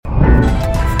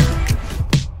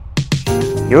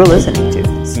You're listening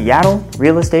to Seattle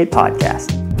Real Estate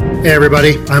Podcast. Hey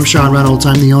everybody, I'm Sean Reynolds.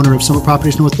 I'm the owner of Summit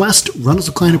Properties Northwest, Reynolds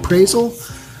Client Appraisal.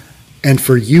 And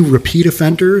for you repeat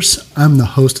offenders, I'm the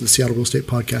host of the Seattle Real Estate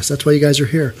Podcast. That's why you guys are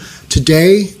here.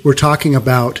 Today, we're talking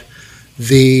about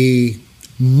the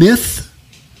myth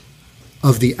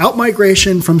of the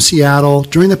outmigration from Seattle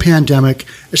during the pandemic.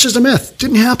 It's just a myth. It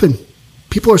didn't happen.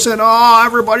 People are saying, oh,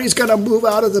 everybody's going to move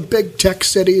out of the big tech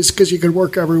cities because you can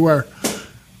work everywhere.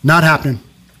 Not happening.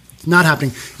 Not happening.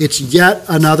 It's yet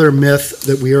another myth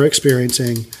that we are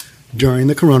experiencing during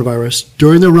the coronavirus,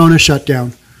 during the Rona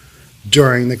shutdown,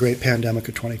 during the great pandemic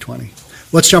of 2020.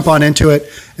 Let's jump on into it.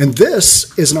 And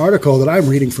this is an article that I'm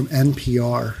reading from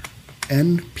NPR.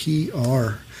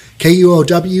 NPR.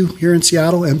 KUOW here in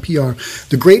Seattle, NPR.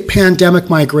 The great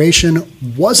pandemic migration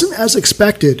wasn't as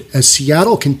expected as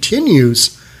Seattle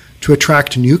continues to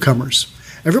attract newcomers.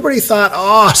 Everybody thought,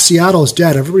 oh, Seattle's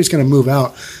dead. Everybody's going to move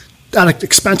out. That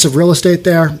expensive real estate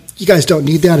there. You guys don't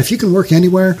need that. If you can work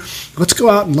anywhere, let's go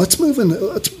out and let's move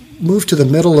to the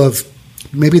middle of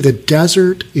maybe the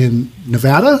desert in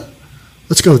Nevada.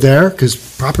 Let's go there because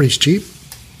property's cheap.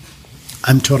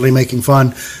 I'm totally making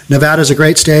fun. Nevada's a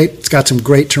great state. It's got some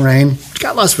great terrain. It's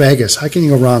got Las Vegas. How can you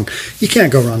go wrong? You can't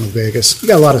go wrong with Vegas. You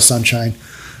got a lot of sunshine.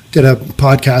 Did a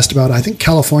podcast about, I think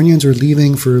Californians are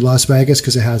leaving for Las Vegas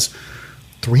because it has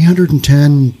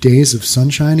 310 days of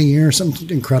sunshine a year, some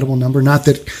incredible number. Not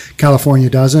that California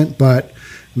doesn't, but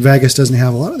Vegas doesn't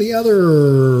have a lot of the other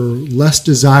less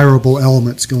desirable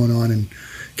elements going on in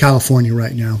California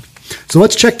right now. So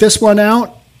let's check this one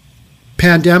out.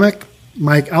 Pandemic.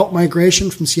 Out-migration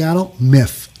from Seattle,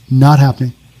 myth, not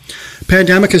happening.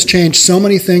 Pandemic has changed so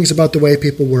many things about the way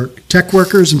people work. Tech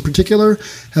workers in particular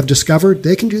have discovered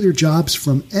they can do their jobs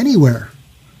from anywhere.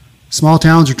 Small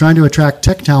towns are trying to attract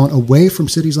tech talent away from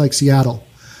cities like Seattle,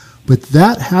 but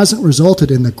that hasn't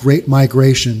resulted in the great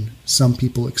migration some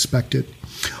people expected.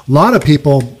 A lot of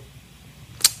people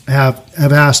have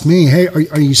asked me, hey,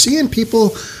 are you seeing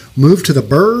people move to the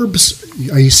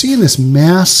burbs? Are you seeing this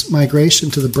mass migration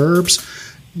to the burbs?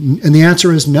 And the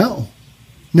answer is no.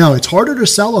 No, it's harder to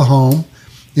sell a home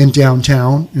in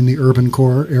downtown, in the urban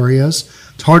core areas.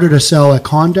 It's harder to sell a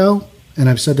condo, and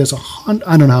I've said this I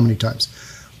don't know how many times.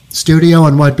 Studio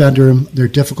and one bedroom, they're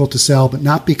difficult to sell, but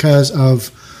not because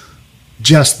of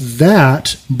just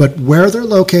that, but where they're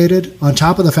located, on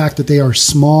top of the fact that they are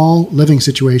small living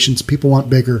situations, people want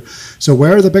bigger. So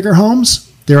where are the bigger homes?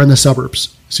 They're in the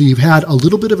suburbs. So you've had a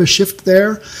little bit of a shift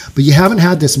there, but you haven't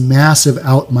had this massive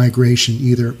out-migration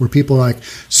either, where people are like,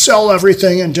 sell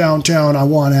everything in downtown, I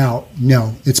want out.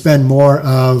 No, it's been more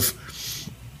of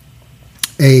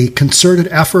a concerted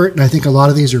effort, and I think a lot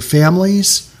of these are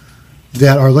families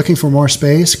that are looking for more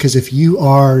space, because if you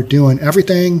are doing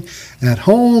everything at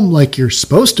home like you're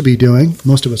supposed to be doing,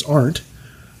 most of us aren't.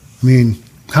 I mean,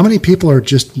 how many people are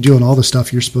just doing all the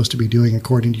stuff you're supposed to be doing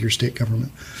according to your state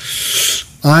government?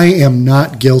 I am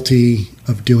not guilty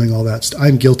of doing all that stuff.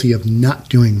 I'm guilty of not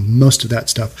doing most of that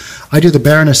stuff. I do the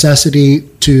bare necessity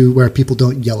to where people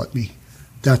don't yell at me.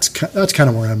 That's kind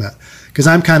of where I'm at. Because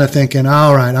I'm kind of thinking,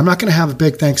 all right, I'm not going to have a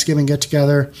big Thanksgiving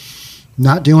get-together.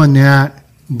 Not doing that.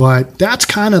 But that's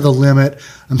kind of the limit.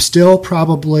 I'm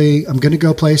going to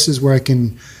go places where I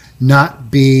can not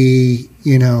be,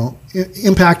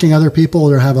 impacting other people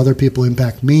or have other people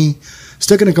impact me.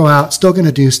 Still going to go out, still going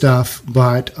to do stuff,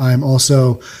 but I'm not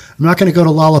going to go to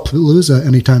Lollapalooza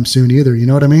anytime soon either. You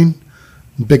know what I mean?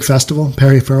 Big festival,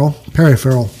 Perry Farrell.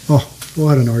 Oh,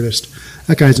 what an artist.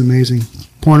 That guy's amazing.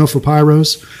 Porno for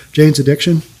Pyros, Jane's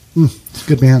Addiction. It's a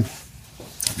good band.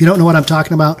 If you don't know what I'm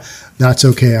talking about, that's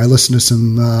okay. I listen to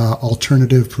some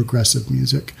alternative progressive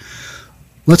music.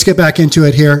 Let's get back into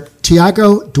it here.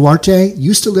 Tiago Duarte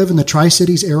used to live in the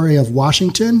Tri-Cities area of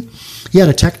Washington. He had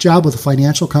a tech job with a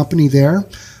financial company there,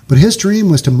 but his dream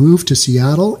was to move to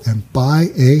Seattle and buy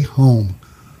a home.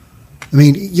 I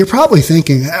mean, you're probably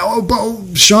thinking,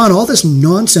 Sean, all this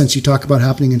nonsense you talk about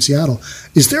happening in Seattle,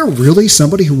 is there really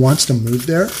somebody who wants to move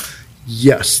there?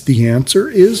 Yes, the answer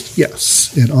is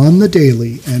yes, and on the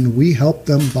daily, and we help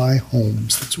them buy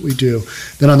homes. That's what we do.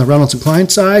 Then on the Reynolds and Klein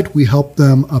side, we help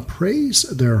them appraise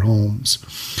their homes.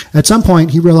 At some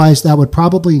point, he realized that would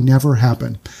probably never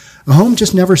happen. A home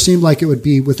just never seemed like it would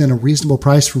be within a reasonable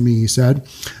price for me, he said.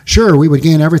 Sure, we would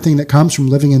gain everything that comes from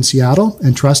living in Seattle,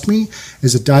 and trust me,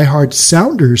 as a diehard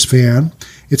Sounders fan,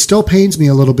 it still pains me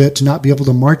a little bit to not be able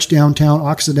to march downtown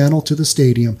Occidental to the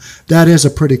stadium. That is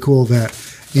a pretty cool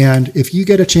event. And if you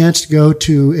get a chance to go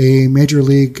to a major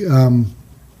league,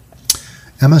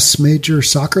 MS Major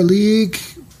Soccer League,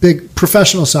 big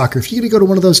professional soccer, if you get to go to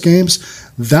one of those games,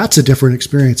 that's a different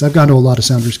experience. I've gone to a lot of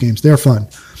Sounders games. They're fun.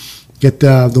 Get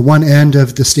the one end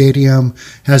of the stadium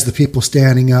has the people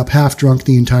standing up, half drunk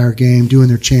the entire game, doing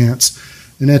their chants.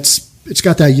 And it's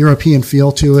got that European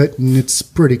feel to it, and it's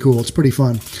pretty cool. It's pretty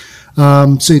fun.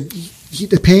 So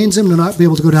it pains him to not be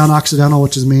able to go down Occidental,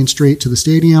 which is Main Street, to the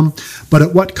stadium. But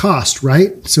at what cost,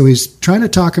 right? So he's trying to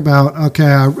talk about, okay,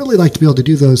 I really like to be able to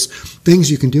do those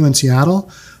things you can do in Seattle,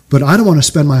 but I don't want to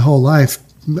spend my whole life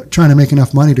trying to make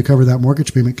enough money to cover that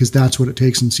mortgage payment, because that's what it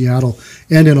takes in Seattle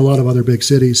and in a lot of other big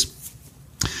cities.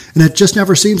 And it just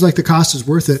never seems like the cost is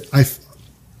worth it. I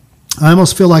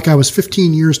almost feel like I was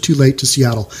 15 years too late to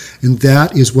Seattle. And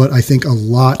that is what I think a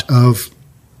lot of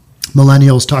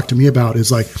millennials talk to me about,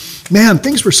 is like, man,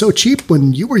 things were so cheap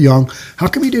when you were young. How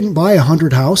come you didn't buy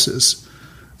 100 houses?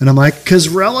 And I'm like, because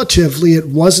relatively it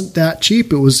wasn't that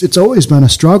cheap. It's always been a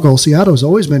struggle. Seattle's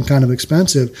always been kind of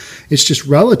expensive. It's just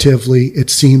relatively, it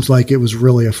seems like it was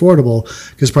really affordable,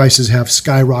 because prices have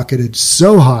skyrocketed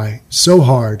so high, so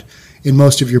hard in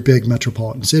most of your big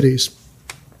metropolitan cities.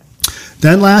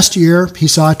 Then last year, he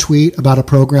saw a tweet about a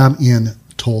program in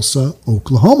Tulsa,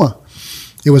 Oklahoma.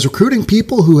 It was recruiting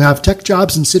people who have tech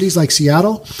jobs in cities like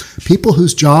Seattle, people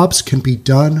whose jobs can be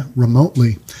done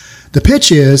remotely. The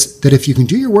pitch is that if you can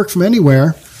do your work from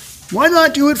anywhere, why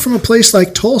not do it from a place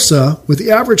like Tulsa, with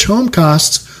the average home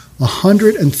costs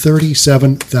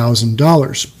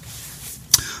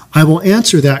 $137,000? I will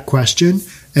answer that question,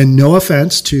 and no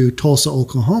offense to Tulsa,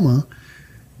 Oklahoma.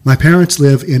 My parents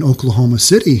live in Oklahoma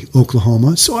City,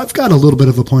 Oklahoma, so I've got a little bit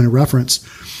of a point of reference.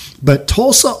 But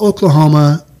Tulsa,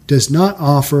 Oklahoma does not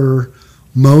offer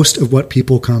most of what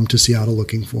people come to Seattle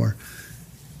looking for.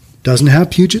 Doesn't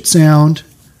have Puget Sound,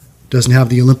 doesn't have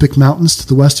the Olympic Mountains to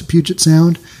the west of Puget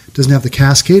Sound, doesn't have the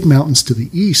Cascade Mountains to the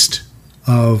east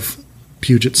of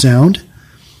Puget Sound.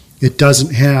 It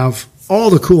doesn't have all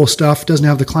the cool stuff, doesn't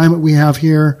have the climate we have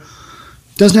here,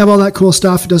 doesn't have all that cool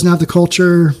stuff, it doesn't have the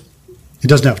culture. It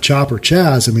doesn't have Chopper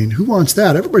Chaz. I mean, who wants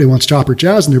that? Everybody wants Chopper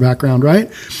Chaz in their background, right?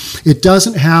 It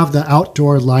doesn't have the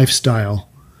outdoor lifestyle,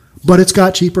 but it's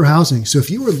got cheaper housing. So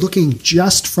if you were looking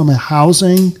just from a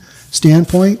housing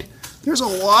standpoint, there's a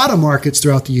lot of markets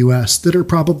throughout the U.S. that are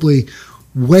probably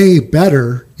way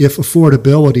better if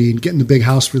affordability and getting the big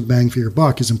house for the bang for your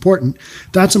buck is important.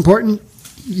 That's important.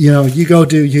 You know, you go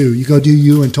do you. You go do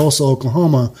you in Tulsa,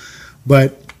 Oklahoma.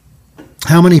 But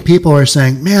how many people are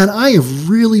saying, man, I have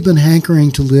really been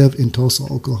hankering to live in Tulsa,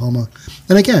 Oklahoma?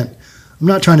 And again, I'm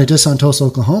not trying to diss on Tulsa,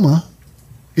 Oklahoma.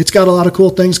 It's got a lot of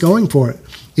cool things going for it.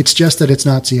 It's just that it's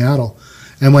not Seattle.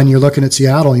 And when you're looking at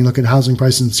Seattle, you look at housing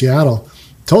prices in Seattle,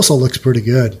 Tulsa looks pretty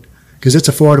good because it's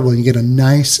affordable. You get a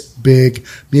nice, big,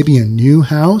 maybe a new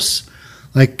house.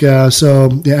 So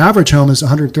the average home is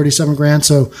 $137,000.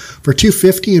 So for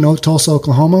 $250 in Tulsa,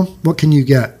 Oklahoma, what can you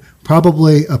get?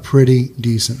 Probably a pretty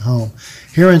decent home.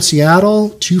 Here in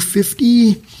Seattle,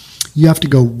 $250, you have to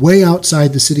go way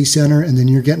outside the city center, and then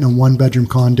you're getting a one-bedroom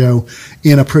condo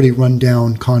in a pretty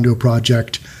rundown condo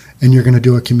project, and you're going to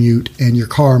do a commute, and your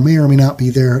car may or may not be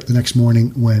there the next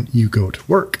morning when you go to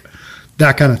work.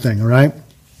 That kind of thing, all right?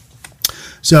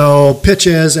 So pitch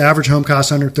is average home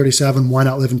cost $137,000. Why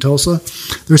not live in Tulsa?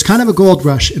 There's kind of a gold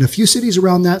rush in a few cities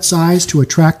around that size to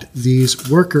attract these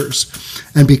workers.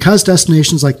 And because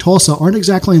destinations like Tulsa aren't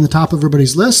exactly in the top of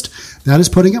everybody's list, that is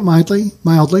putting it mildly.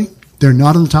 They're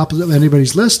not on the top of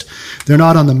anybody's list. They're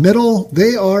not on the middle.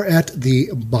 They are at the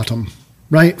bottom,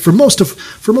 right? For most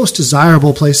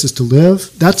desirable places to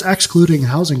live, that's excluding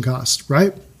housing costs,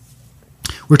 right?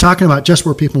 We're talking about just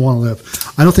where people want to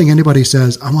live. I don't think anybody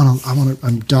says,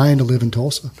 I'm dying to live in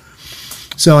Tulsa.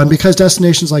 So, and because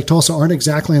destinations like Tulsa aren't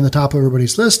exactly on the top of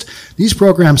everybody's list, these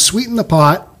programs sweeten the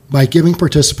pot by giving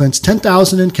participants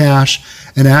 $10,000 in cash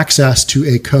and access to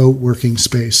a co-working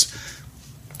space.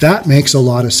 That makes a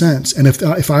lot of sense. And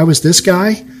if I was this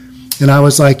guy and I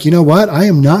was like, you know what, I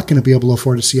am not going to be able to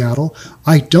afford a Seattle.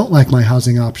 I don't like my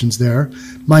housing options there.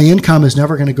 My income is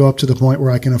never going to go up to the point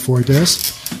where I can afford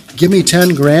this. Give me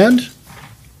 $10,000.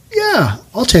 Yeah,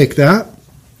 I'll take that.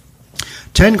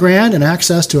 $10,000 and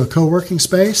access to a co-working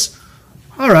space.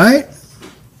 All right.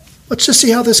 Let's just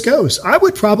see how this goes. I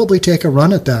would probably take a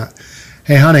run at that.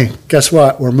 Hey, honey, guess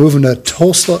what? We're moving to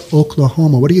Tulsa,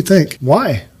 Oklahoma. What do you think?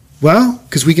 Why? Well,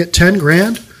 because we get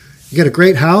 $10,000. You get a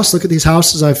great house. Look at these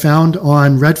houses I found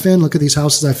on Redfin. Look at these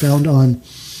houses I found on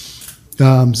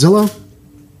Zillow.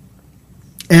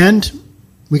 And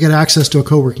we get access to a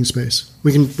co-working space.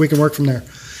 We can work from there.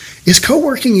 Is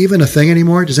co-working even a thing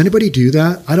anymore? Does anybody do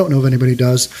that? I don't know if anybody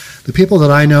does. The people that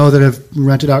I know that have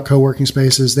rented out co-working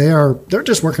spaces, they're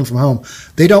just working from home.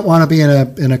 They don't want to be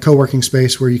in a co-working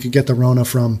space where you could get the Rona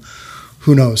from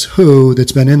who knows who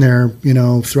that's been in there,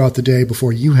 throughout the day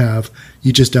before you have.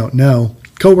 You just don't know.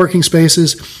 Co-working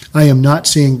spaces, I am not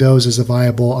seeing those as a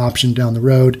viable option down the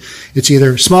road. It's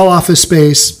either small office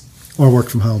space or work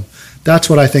from home. That's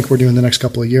what I think we're doing the next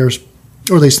couple of years,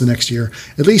 or at least the next year,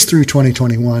 at least through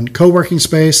 2021. Co-working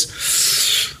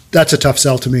space, that's a tough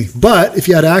sell to me. But if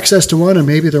you had access to one and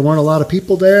maybe there weren't a lot of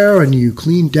people there and you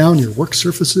cleaned down your work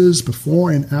surfaces before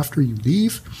and after you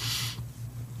leave,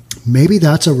 maybe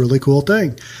that's a really cool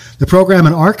thing. The program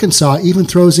in Arkansas even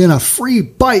throws in a free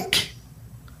bike.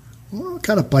 What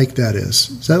kind of bike that is?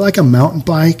 Is that like a mountain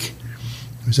bike?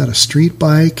 Or is that a street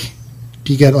bike?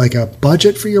 Do you get like a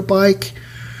budget for your bike?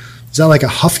 Is that like a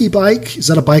Huffy bike? Is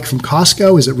that a bike from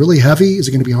Costco? Is it really heavy? Is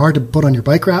it going to be hard to put on your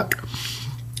bike rack?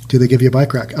 Do they give you a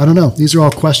bike rack? I don't know. These are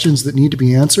all questions that need to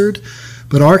be answered.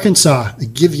 But Arkansas, they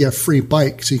give you a free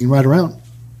bike so you can ride around.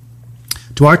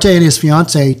 Duarte and his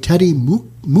fiancee, Teddy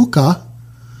Muka,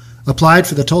 applied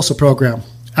for the Tulsa program.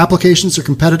 Applications are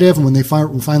competitive, and when they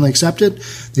were finally accepted,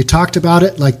 they talked about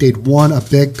it like they'd won a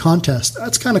big contest.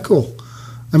 That's kind of cool.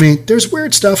 I mean, there's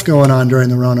weird stuff going on during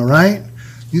the Rona, right?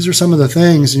 These are some of the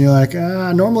things, and you're like,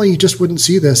 normally you just wouldn't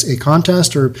see this. A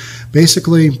contest or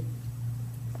basically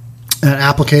an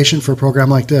application for a program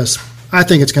like this. I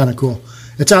think it's kind of cool.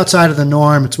 It's outside of the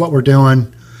norm. It's what we're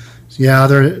doing. Yeah,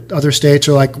 other states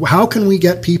are like, how can we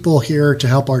get people here to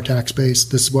help our tax base?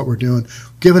 This is what we're doing.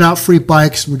 Giving out free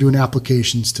bikes. We're doing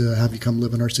applications to have you come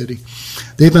live in our city.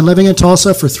 They've been living in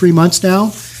Tulsa for 3 months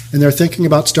now, and they're thinking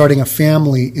about starting a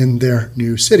family in their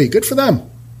new city. Good for them.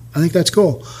 I think that's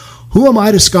cool. Who am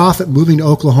I to scoff at moving to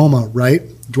Oklahoma, right?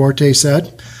 Duarte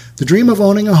said. The dream of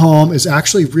owning a home is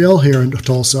actually real here in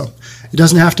Tulsa. It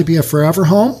doesn't have to be a forever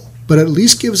home, but at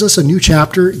least gives us a new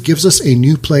chapter. It gives us a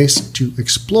new place to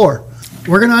explore.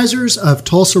 Organizers of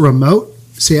Tulsa Remote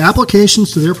say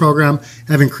applications to their program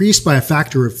have increased by a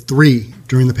factor of 3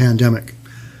 during the pandemic.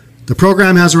 The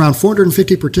program has around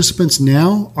 450 participants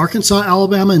now. Arkansas,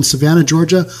 Alabama, and Savannah,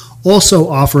 Georgia also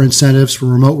offer incentives for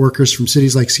remote workers from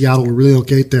cities like Seattle to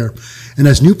relocate there. And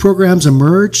as new programs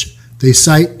emerge, they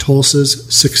cite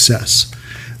Tulsa's success.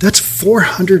 That's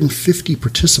 450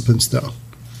 participants, though.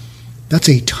 That's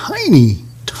a tiny,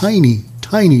 tiny,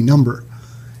 tiny number.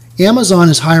 Amazon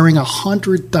is hiring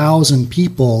 100,000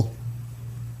 people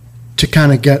to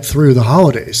kind of get through the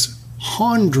holidays.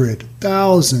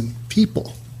 100,000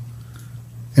 people.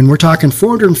 And we're talking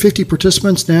 450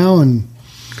 participants now in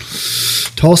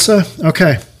Tulsa.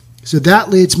 Okay, so that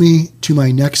leads me to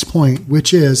my next point,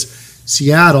 which is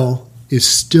Seattle is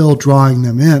still drawing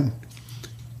them in.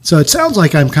 So it sounds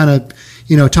like I'm kind of,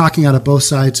 talking out of both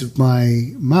sides of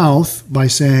my mouth by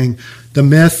saying the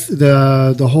myth,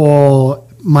 the whole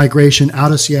migration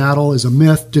out of Seattle is a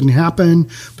myth, didn't happen.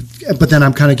 But then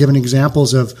I'm kind of giving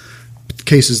examples of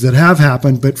cases that have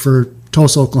happened. But for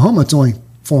Tulsa, Oklahoma, it's only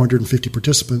 450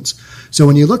 participants. So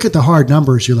when you look at the hard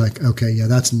numbers, you're like, okay, yeah,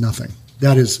 that's nothing.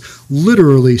 That is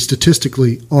literally,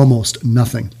 statistically, almost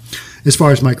nothing as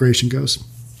far as migration goes.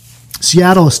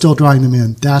 Seattle is still drawing them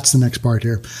in. That's the next part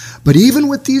here. But even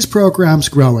with these programs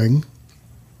growing,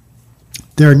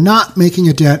 they're not making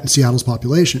a dent in Seattle's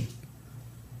population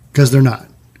because they're not.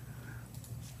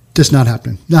 Just not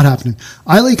happening. Not happening.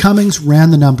 Eileen Cummings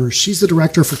ran the numbers. She's the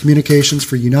director for communications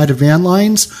for United Van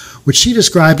Lines, which she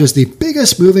described as the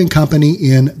biggest moving company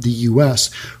in the U.S.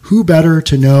 Who better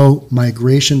to know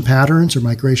migration patterns or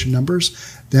migration numbers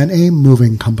than a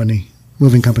moving company? Do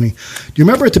you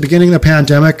remember at the beginning of the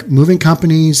pandemic, moving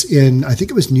companies in, I think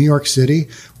it was New York City,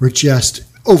 were just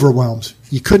overwhelmed.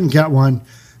 You couldn't get one,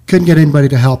 couldn't get anybody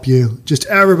to help you. Just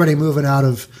everybody moving out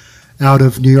of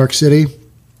New York City.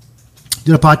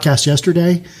 Did a podcast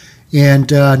yesterday, and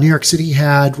New York City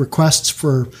had requests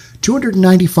for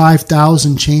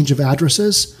 295,000 change of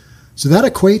addresses. So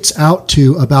that equates out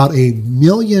to about 1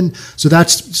 million. So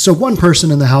one person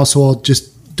in the household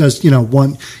just does,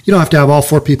 one. You don't have to have all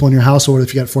 4 people in your household.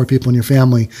 If you got 4 people in your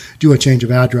family, do a change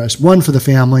of address. One for the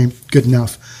family, good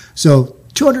enough. So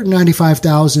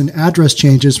 295,000 address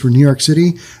changes for New York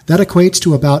City. That equates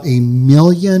to about 1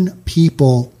 million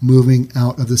people moving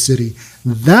out of the city.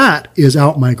 That is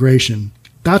out migration.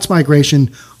 That's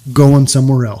migration going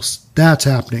somewhere else. That's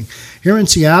happening. Here in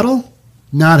Seattle,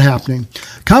 not happening.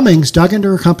 Cummings dug into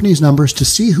her company's numbers to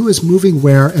see who is moving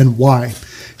where and why.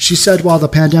 She said while the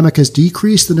pandemic has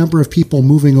decreased the number of people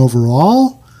moving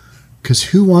overall, because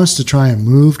who wants to try and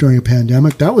move during a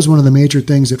pandemic? That was one of the major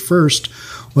things at first,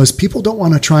 was people don't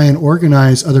want to try and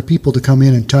organize other people to come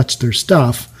in and touch their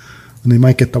stuff, and they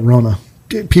might get the Rona.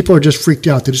 People are just freaked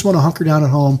out. They just want to hunker down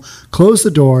at home, close the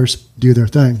doors, do their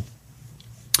thing.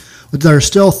 But there are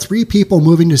still 3 people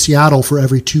moving to Seattle for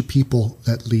every 2 people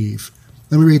that leave.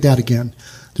 Let me read that again.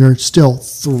 There are still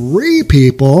 3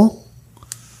 people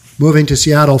moving to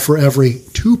Seattle for every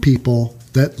 2 people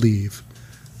that leave.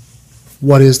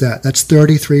 What is that? That's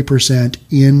 33%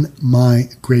 in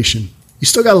migration. You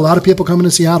still got a lot of people coming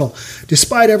to Seattle.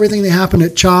 Despite everything that happened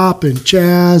at CHOP and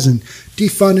Chaz and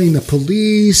defunding the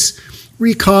police,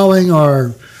 recalling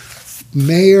our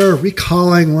mayor,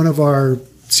 recalling one of our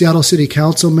Seattle City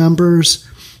Council members,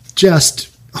 just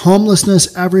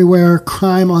homelessness everywhere,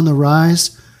 crime on the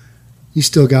rise, you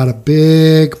still got a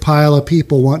big pile of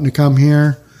people wanting to come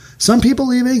here. Some people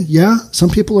leaving, yeah.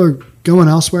 Some people are going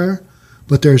elsewhere.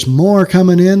 But there's more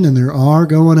coming in than there are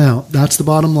going out. That's the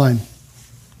bottom line.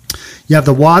 You have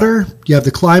the water, you have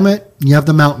the climate, and you have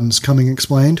the mountains coming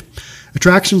explained.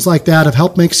 Attractions like that have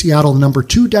helped make Seattle the number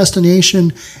 2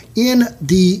 destination in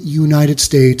the United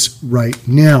States right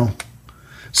now.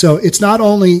 So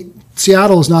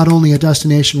Seattle is not only a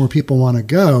destination where people want to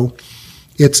go,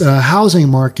 it's a housing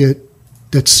market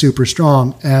that's super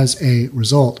strong as a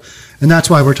result. And that's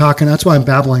why I'm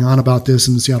babbling on about this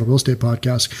in the Seattle Real Estate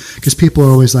Podcast, because people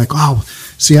are always like, oh,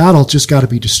 Seattle just got to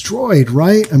be destroyed,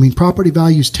 right? I mean, property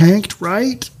values tanked,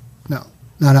 right? No,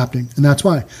 not happening. And that's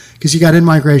why, because you got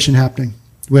in-migration happening,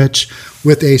 which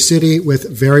with a city with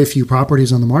very few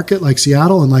properties on the market like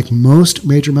Seattle and like most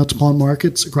major metropolitan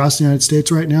markets across the United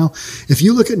States right now, if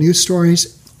you look at news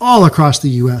stories all across the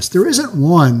U.S., there isn't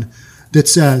one that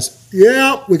says,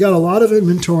 yeah, we got a lot of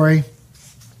inventory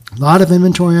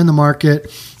in the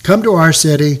market. Come to our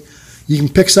city. You can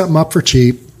pick something up for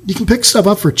cheap. You can pick stuff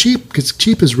up for cheap because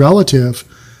cheap is relative,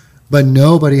 but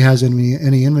nobody has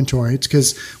any inventory. It's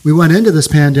because we went into this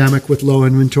pandemic with low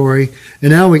inventory,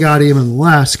 and now we got even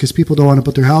less because people don't want to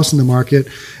put their house in the market.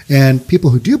 And people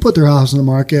who do put their house in the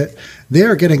market, they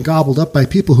are getting gobbled up by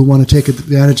people who want to take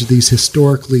advantage of these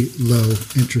historically low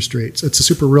interest rates. It's a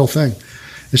super real thing.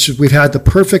 We've had the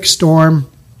perfect storm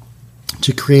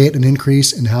to create an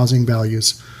increase in housing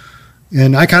values.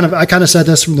 And I kind of said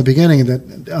this from the beginning,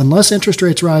 that unless interest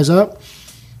rates rise up,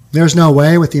 there's no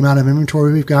way with the amount of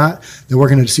inventory we've got that we're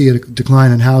going to see a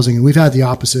decline in housing. And we've had the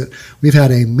opposite. We've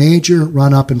had a major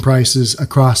run up in prices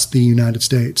across the United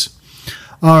States.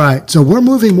 All right. So we're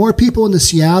moving more people into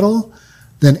Seattle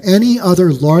than any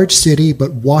other large city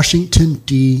but Washington,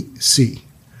 D.C.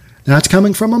 That's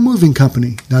coming from a moving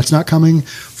company. That's not coming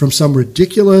from some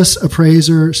ridiculous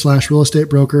appraiser / real estate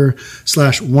broker /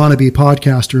 wannabe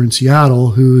podcaster in Seattle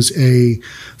who's a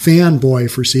fanboy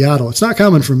for Seattle. It's not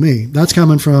coming from me. That's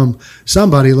coming from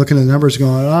somebody looking at the numbers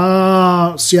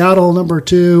going, Seattle number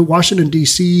 2, Washington,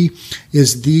 D.C.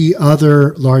 is the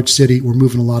other large city we're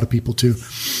moving a lot of people to.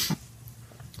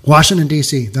 Washington,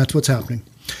 D.C., that's what's happening.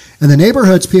 And the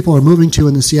neighborhoods people are moving to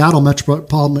in the Seattle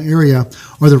metropolitan area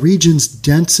are the region's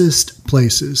densest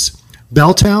places.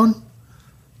 Belltown,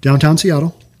 downtown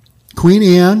Seattle. Queen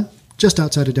Anne, just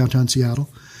outside of downtown Seattle.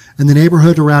 And the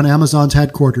neighborhood around Amazon's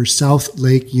headquarters, South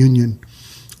Lake Union.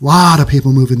 A lot of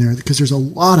people moving there because there's a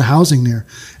lot of housing there.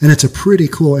 And it's a pretty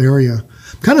cool area.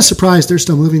 I'm kind of surprised they're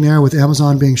still moving there with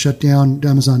Amazon being shut down,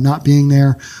 Amazon not being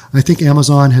there. I think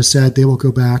Amazon has said they will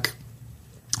go back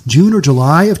June or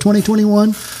July of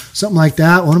 2021, something like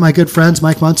that. One of my good friends,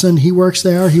 Mike Munson, he works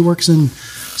there. He works in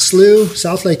SLU,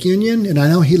 South Lake Union, and I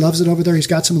know he loves it over there. He's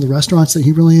got some of the restaurants that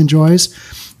he really enjoys.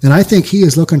 And I think he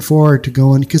is looking forward to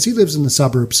going, because he lives in the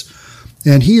suburbs,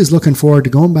 and he is looking forward to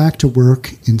going back to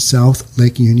work in South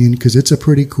Lake Union because it's a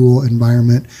pretty cool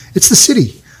environment. It's the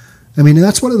city. I mean,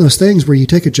 that's one of those things where you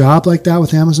take a job like that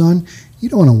with Amazon, you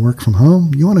don't want to work from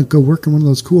home. You want to go work in one of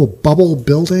those cool bubble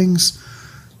buildings,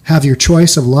 have your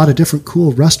choice of a lot of different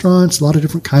cool restaurants, a lot of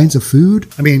different kinds of food.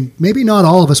 I mean, maybe not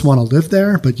all of us want to live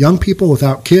there, but young people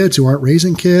without kids who aren't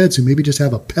raising kids, who maybe just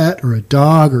have a pet or a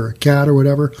dog or a cat or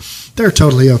whatever, they're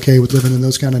totally okay with living in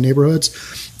those kind of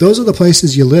neighborhoods. Those are the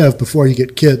places you live before you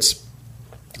get kids.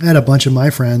 I had a bunch of my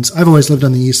friends. I've always lived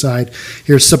on the east side.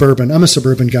 Here's suburban. I'm a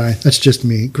suburban guy. That's just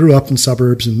me. Grew up in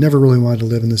suburbs and never really wanted to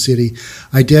live in the city.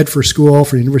 I did for school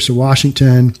for the University of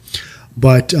Washington,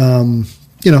 but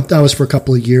that was for a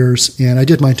couple of years, and I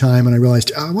did my time, and I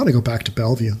realized I want to go back to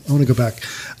Bellevue. I want to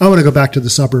go back to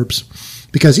the suburbs,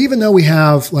 because even though we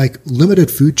have like limited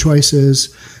food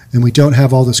choices and we don't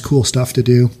have all this cool stuff to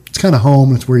do, it's kind of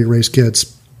home. It's where you raise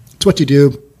kids. It's what you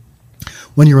do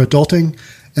when you're adulting.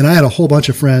 And I had a whole bunch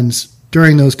of friends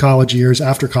during those college years,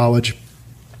 after college.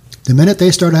 The minute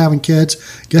they started having kids,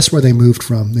 guess where they moved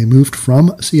from? They moved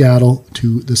from Seattle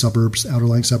to the suburbs, outer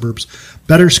lying suburbs.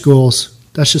 Better schools.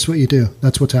 That's just what you do.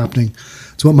 That's what's happening.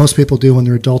 It's what most people do when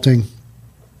they're adulting.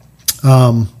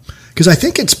 Because I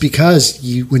think it's because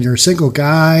when you're a single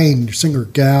guy and you're a single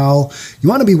gal, you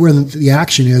want to be where the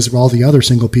action is of all the other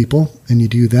single people, and you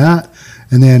do that.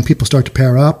 And then people start to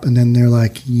pair up, and then they're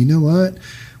like, you know what?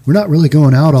 we're not really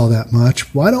going out all that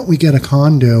much. Why don't we get a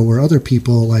condo where other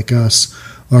people like us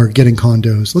are getting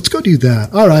condos? Let's go do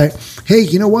that. All right. Hey,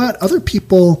 you know what? Other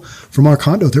people from our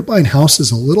condo, they're buying houses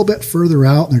a little bit further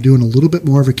out and they're doing a little bit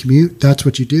more of a commute. That's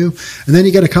what you do. And then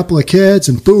you get a couple of kids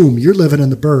and boom, you're living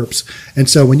in the burbs. And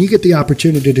so when you get the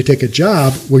opportunity to take a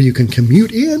job where you can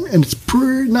commute in and it's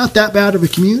not that bad of a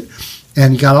commute,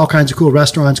 and you got all kinds of cool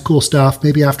restaurants, cool stuff.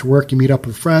 Maybe after work you meet up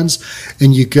with friends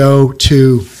and you go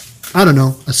to, I don't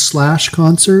know, a Slash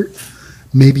concert.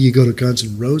 Maybe you go to Guns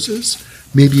N' Roses.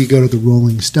 Maybe you go to the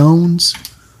Rolling Stones.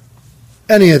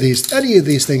 Any of these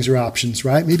things are options,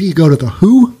 right? Maybe you go to the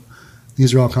Who.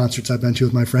 These are all concerts I've been to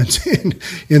with my friends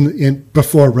in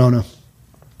before Rona.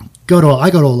 I go to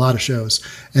a lot of shows,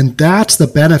 and that's the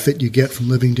benefit you get from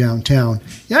living downtown.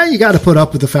 Yeah, you got to put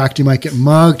up with the fact you might get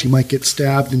mugged, you might get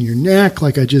stabbed in your neck,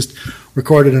 like I just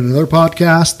recorded in another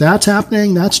podcast. That's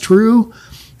happening. That's true.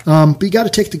 But you got to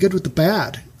take the good with the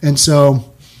bad, and so.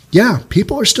 Yeah,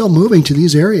 people are still moving to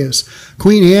these areas.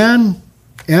 Queen Anne,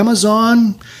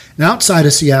 Amazon, and outside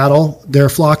of Seattle, they're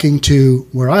flocking to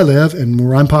where I live and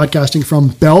where I'm podcasting from,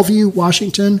 Bellevue,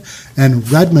 Washington,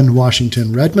 and Redmond,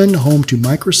 Washington. Redmond, home to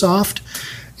Microsoft,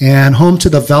 and home to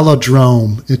the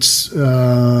Velodrome. It's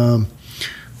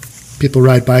people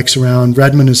ride bikes around.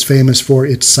 Redmond is famous for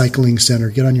its cycling center.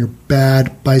 Get on your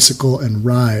bad bicycle and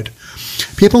ride.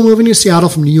 People moving to Seattle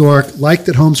from New York like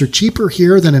that homes are cheaper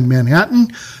here than in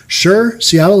Manhattan. Sure,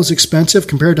 Seattle is expensive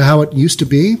compared to how it used to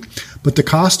be, but the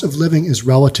cost of living is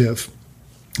relative.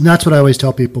 And that's what I always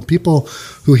tell people. People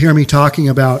who hear me talking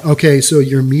about, okay, so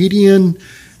your median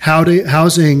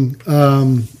housing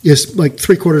is like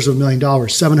 $750,000,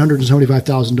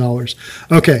 $775,000.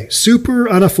 Okay, super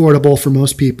unaffordable for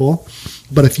most people.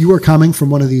 But if you are coming from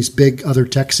one of these big other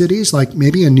tech cities, like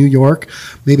maybe in New York,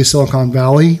 maybe Silicon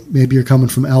Valley, maybe you're coming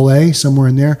from LA, somewhere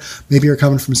in there, maybe you're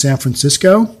coming from San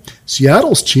Francisco,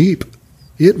 Seattle's cheap.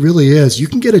 It really is. You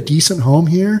can get a decent home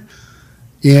here.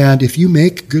 And if you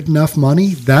make good enough money,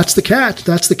 that's the catch.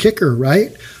 That's the kicker,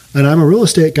 right? And I'm a real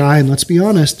estate guy, and let's be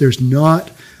honest, there's not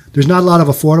a lot of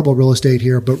affordable real estate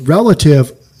here, but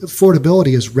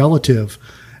affordability is relative.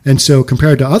 And so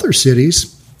compared to other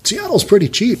cities, Seattle's pretty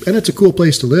cheap, and it's a cool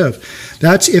place to live.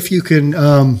 That's if you can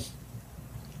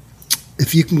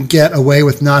get away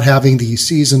with not having the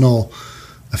seasonal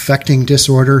affecting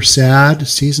disorder, SAD,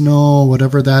 seasonal,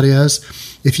 whatever that is.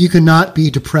 If you cannot be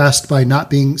depressed by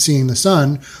not seeing the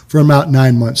sun for about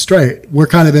 9 months straight. We're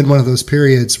kind of in one of those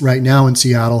periods right now in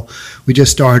Seattle. We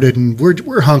just started, and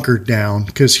we're hunkered down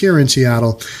because here in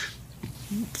Seattle,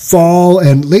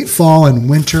 late fall and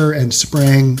winter and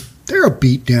spring, they're a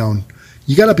beat down.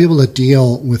 You got to be able to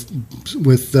deal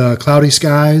with cloudy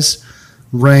skies,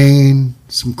 rain,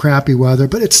 some crappy weather,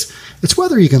 but it's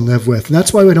weather you can live with. And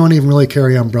that's why we don't even really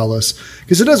carry umbrellas,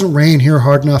 because it doesn't rain here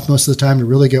hard enough most of the time to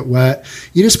really get wet.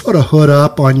 You just put a hood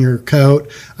up on your coat.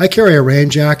 I carry a rain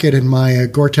jacket in my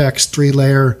Gore-Tex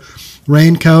 3-layer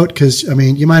raincoat because, I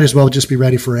mean, you might as well just be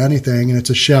ready for anything, and it's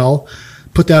a shell.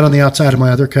 Put that on the outside of my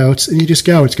other coats, and you just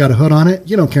go. It's got a hood on it.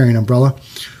 You don't carry an umbrella.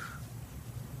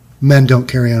 Men don't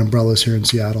carry umbrellas here in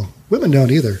Seattle. Women don't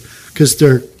either, because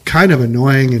they're kind of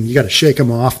annoying and you got to shake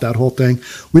them off, that whole thing.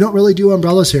 We don't really do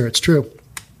umbrellas here. It's true.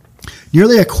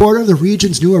 Nearly a quarter of the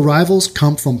region's new arrivals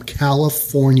come from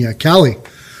California. Cali.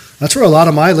 That's where a lot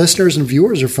of my listeners and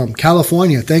viewers are from,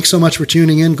 California. Thanks so much for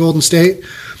tuning in, Golden State.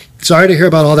 Sorry to hear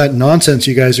about all that nonsense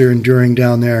you guys are enduring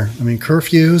down there. I mean,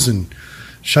 curfews and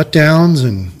shutdowns,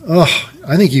 and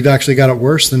I think you've actually got it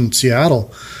worse than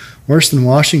Seattle. Worse than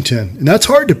Washington. And that's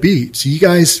hard to beat. So you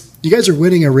guys are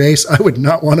winning a race I would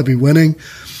not want to be winning.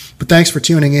 But thanks for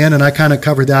tuning in. And I kind of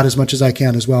covered that as much as I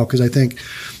can as well, because I think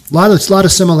a lot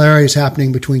of similarities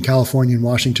happening between California and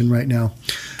Washington right now.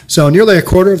 So nearly a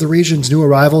quarter of the region's new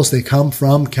arrivals, they come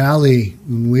from Cali.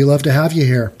 And we love to have you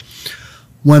here.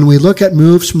 When we look at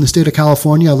moves from the state of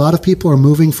California, a lot of people are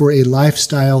moving for a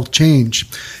lifestyle change.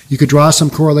 You could draw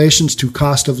some correlations to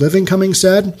cost of living coming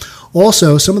said.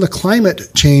 Also, some of the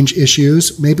climate change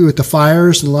issues, maybe with the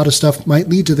fires and a lot of stuff, might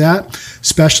lead to that,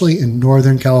 especially in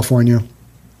Northern California.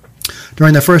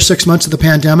 During the first 6 months of the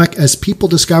pandemic, as people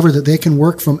discovered that they can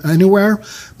work from anywhere,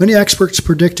 many experts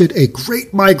predicted a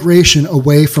great migration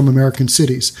away from American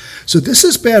cities. So this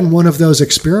has been one of those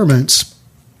experiments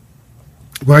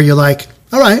where you're like,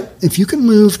 all right, if you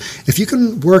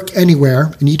can work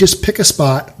anywhere and you just pick a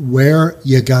spot, where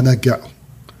you gonna go?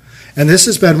 And this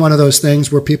has been one of those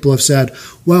things where people have said,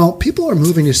 well, people are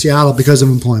moving to Seattle because of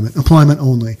employment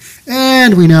only.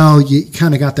 And we know you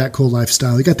kind of got that cool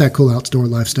lifestyle. You got that cool outdoor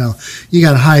lifestyle. You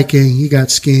got hiking, you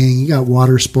got skiing, you got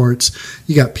water sports,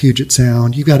 you got Puget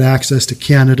Sound, you got access to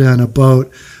Canada and a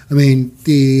boat. I mean,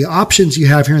 the options you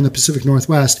have here in the Pacific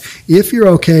Northwest, if you're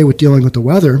okay with dealing with the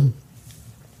weather,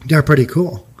 they're pretty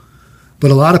cool.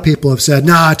 But a lot of people have said,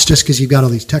 nah, it's just because you've got all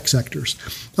these tech sectors.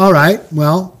 All right,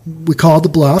 well, we called the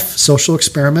bluff, social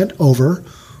experiment over.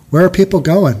 Where are people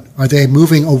going? Are they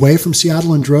moving away from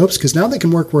Seattle in droves? Because now they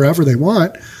can work wherever they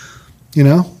want.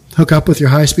 Hook up with your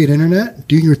high-speed internet,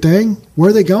 do your thing. Where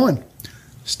are they going?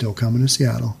 Still coming to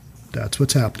Seattle. That's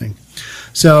what's happening.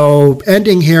 So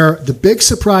ending here, the big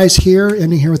surprise here,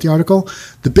 ending here with the article,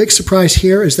 the big surprise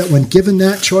here is that when given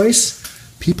that choice,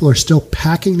 people are still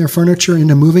packing their furniture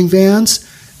into moving vans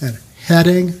and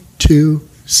heading to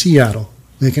Seattle,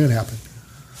 making it happen.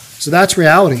 So that's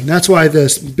reality. And that's why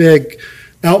this big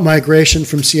out-migration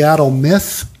from Seattle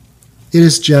myth, it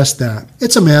is just that.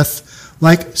 It's a myth,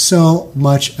 like so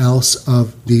much else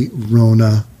of the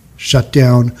Rona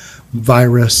shutdown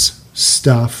virus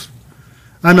stuff.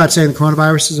 I'm not saying the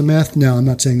coronavirus is a myth. No, I'm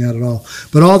not saying that at all.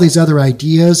 But all these other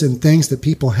ideas and things that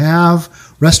people have,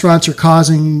 restaurants are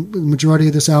causing the majority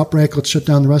of this outbreak. Let's shut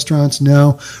down the restaurants.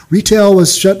 No. Retail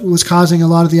was causing a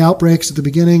lot of the outbreaks at the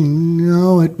beginning.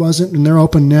 No, it wasn't, and they're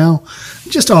open now.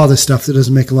 Just all this stuff that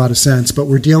doesn't make a lot of sense. But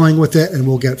we're dealing with it, and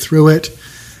we'll get through it.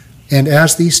 And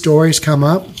as these stories come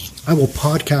up, I will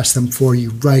podcast them for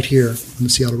you right here on the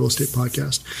Seattle Real Estate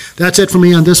Podcast. That's it for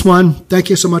me on this one.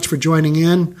 Thank you so much for joining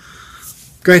in.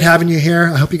 Great having you here.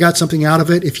 I hope you got something out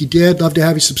of it. If you did, love to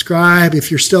have you subscribe.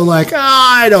 If you're still like,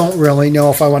 I don't really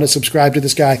know if I want to subscribe to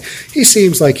this guy. He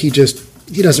seems like he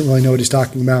doesn't really know what he's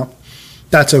talking about.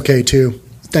 That's okay too.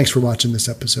 Thanks for watching this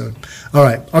episode. All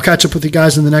right. I'll catch up with you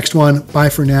guys in the next one. Bye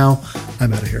for now.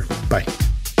 I'm out of here. Bye.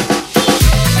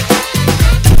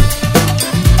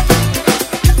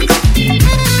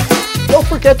 Don't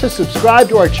forget to subscribe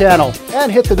to our channel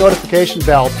and hit the notification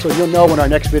bell so you'll know when our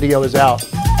next video is out.